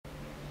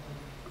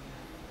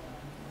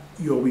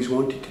You always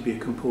wanted to be a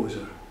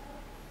composer?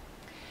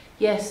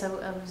 Yes, I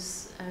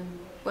was,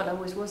 well, I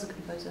always was a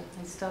composer.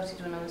 I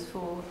started when I was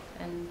 4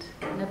 and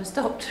never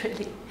stopped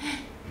really.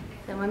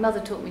 So my mother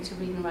taught me to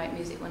read and write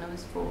music when I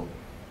was 4.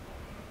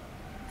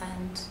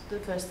 And the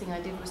first thing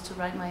I did was to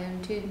write my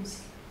own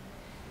tunes.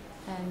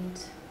 And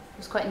I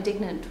was quite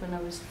indignant when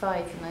I was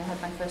 5 and I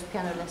had my first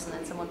piano lesson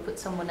and someone put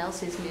someone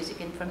else's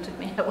music in front of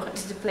me. I wanted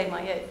to play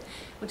my own,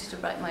 wanted to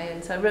write my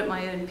own. So I wrote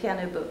my own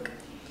piano book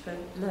for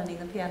learning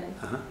the piano.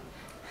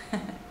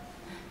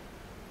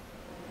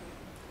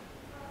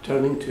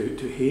 Turning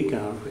to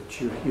Hagar,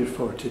 which you're here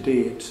for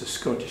today, it's a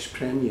Scottish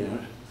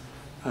premiere.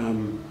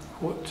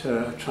 What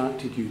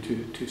attracted you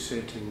to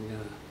setting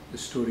the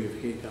story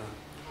of Hagar?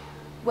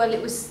 Well,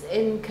 it was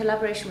in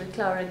collaboration with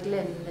Clara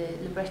Glynn,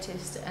 the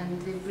librettist, and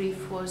the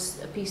brief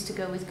was a piece to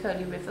go with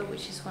Curly River,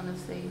 which is one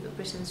of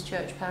Britain's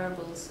church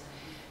parables.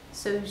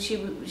 So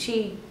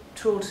she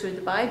trawled through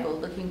the Bible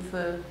looking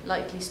for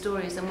likely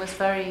stories and was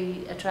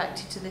very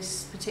attracted to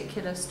this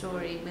particular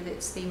story with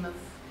its theme of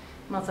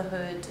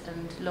motherhood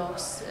and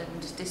loss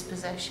and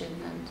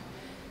dispossession,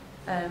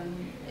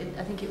 and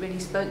I think it really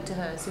spoke to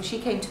her. So she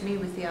came to me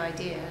with the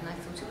idea and I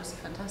thought it was a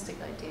fantastic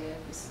idea.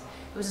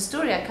 It was a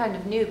story I kind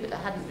of knew, but I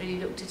hadn't really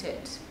looked at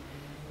it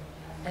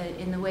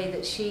in the way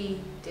that she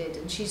did,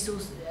 and she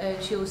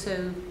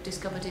also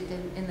discovered it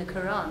in the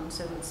Quran,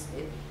 so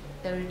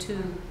there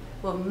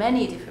are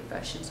many different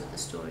versions of the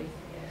story.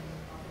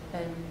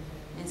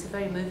 It's a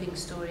very moving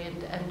story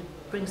and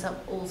brings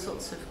up all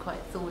sorts of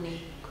quite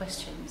thorny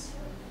questions.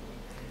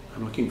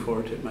 I'm looking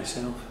forward to it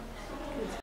myself.